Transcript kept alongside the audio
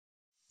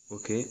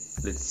Okay,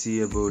 let's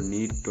see about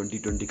NEET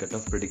 2020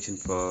 cutoff prediction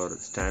for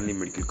Stanley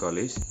Medical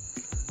College.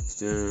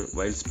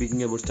 While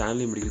speaking about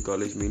Stanley Medical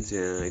College means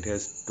it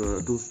has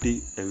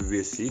 250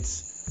 Mbbs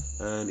seats,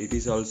 and it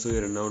is also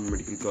a renowned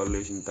medical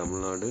college in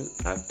Tamil Nadu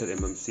after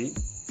MMC.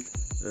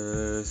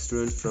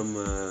 Students from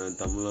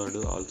Tamil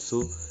Nadu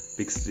also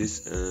picks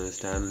this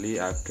Stanley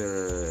after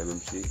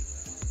MMC.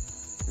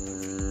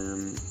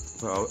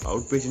 For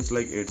outpatients,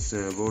 like it's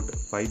about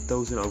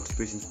 5,000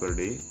 outpatients per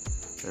day,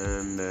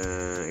 and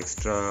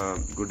extra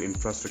good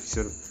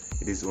infrastructure.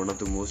 It is one of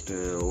the most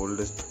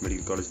oldest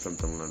medical college from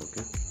Tamil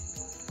Nadu.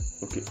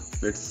 Okay,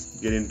 let's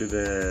get into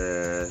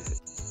the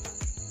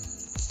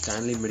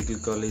Stanley Medical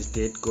College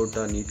state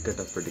quota NEET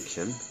cutoff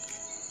prediction.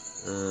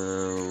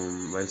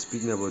 While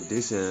speaking about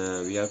this,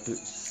 we have to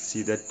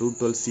see that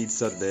 212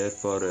 seats are there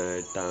for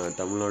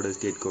Tamil Nadu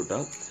state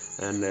quota,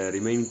 and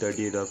remaining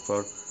 38 are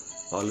for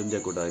all India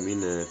quota, I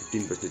mean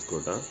 15%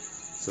 quota.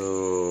 So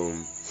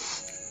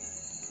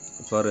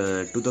for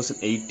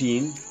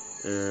 2018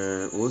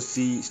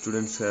 OC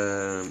students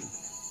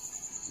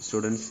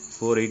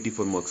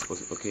 484 marks.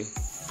 Okay,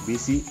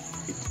 BC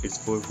it's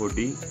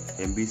 440,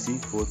 MBC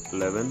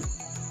 411,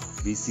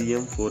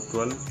 BCM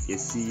 412,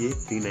 SCA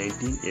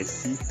 319,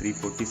 SC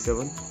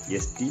 347,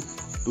 ST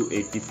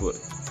 284.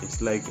 It's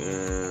like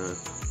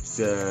it's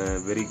a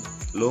very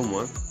low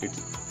mark.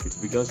 It's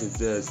because it's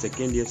the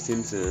second year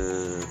since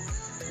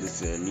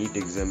this NEET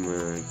exam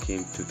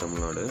came to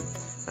Tamil Nadu.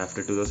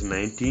 After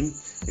 2019,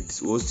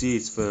 it's OC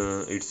it's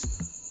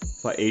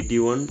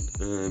 581,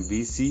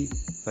 BC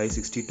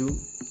 562,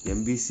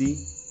 MBC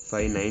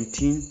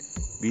 519,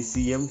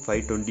 BCM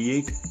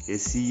 528,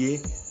 SCA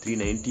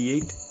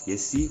 398,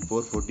 SC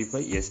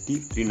 445, ST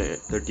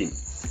 313.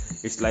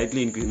 It's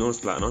slightly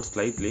increased, not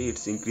slightly,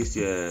 it's increased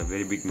a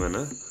very big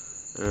manner.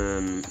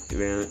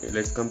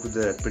 Let's come to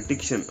the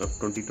prediction of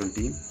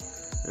 2020.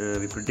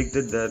 We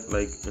predicted that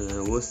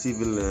OC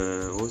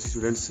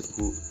students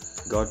who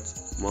got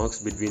marks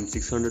between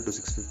 600 to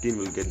 615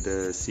 will get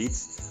the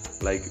seats,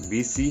 like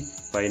BC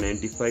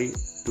 595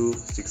 to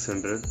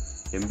 600,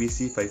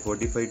 MBC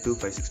 545 to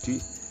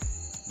 560,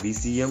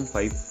 BCM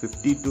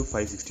 550 to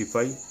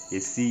 565,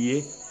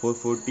 SCA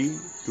 440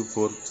 to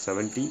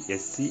 470,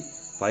 SC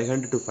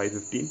 500 to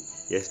 515,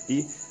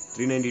 ST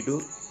 390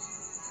 to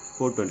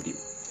 420.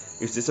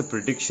 It's just a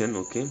prediction.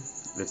 Okay,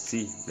 let's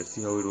see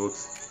how it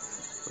works.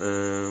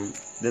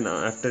 Then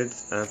after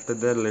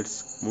that,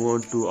 let's move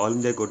on to All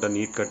India quota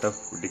NEET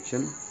cutoff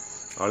prediction.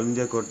 All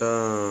India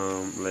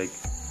quota, like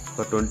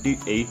for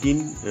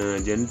 2018,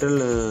 general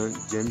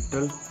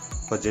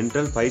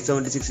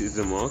 576 is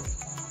the mark.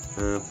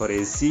 For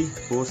SC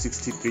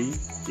 463,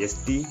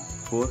 ST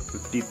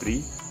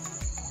 453.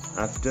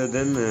 After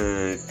then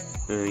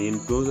in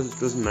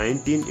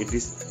 2019 it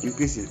is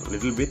increased a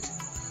little bit.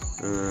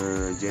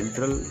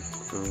 General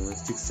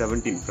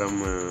 617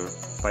 from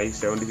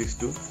 576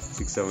 to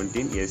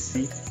 617,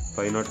 SC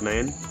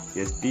 509,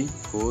 ST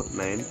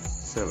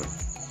 497.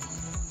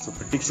 So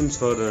predictions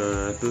for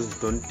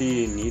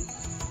 2020 NEET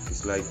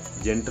is like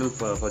general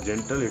for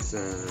general it's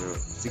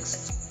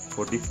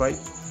 645,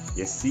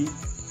 SC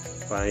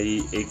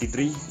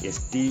 583,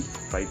 ST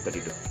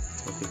 532.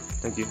 Okay,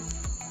 thank you.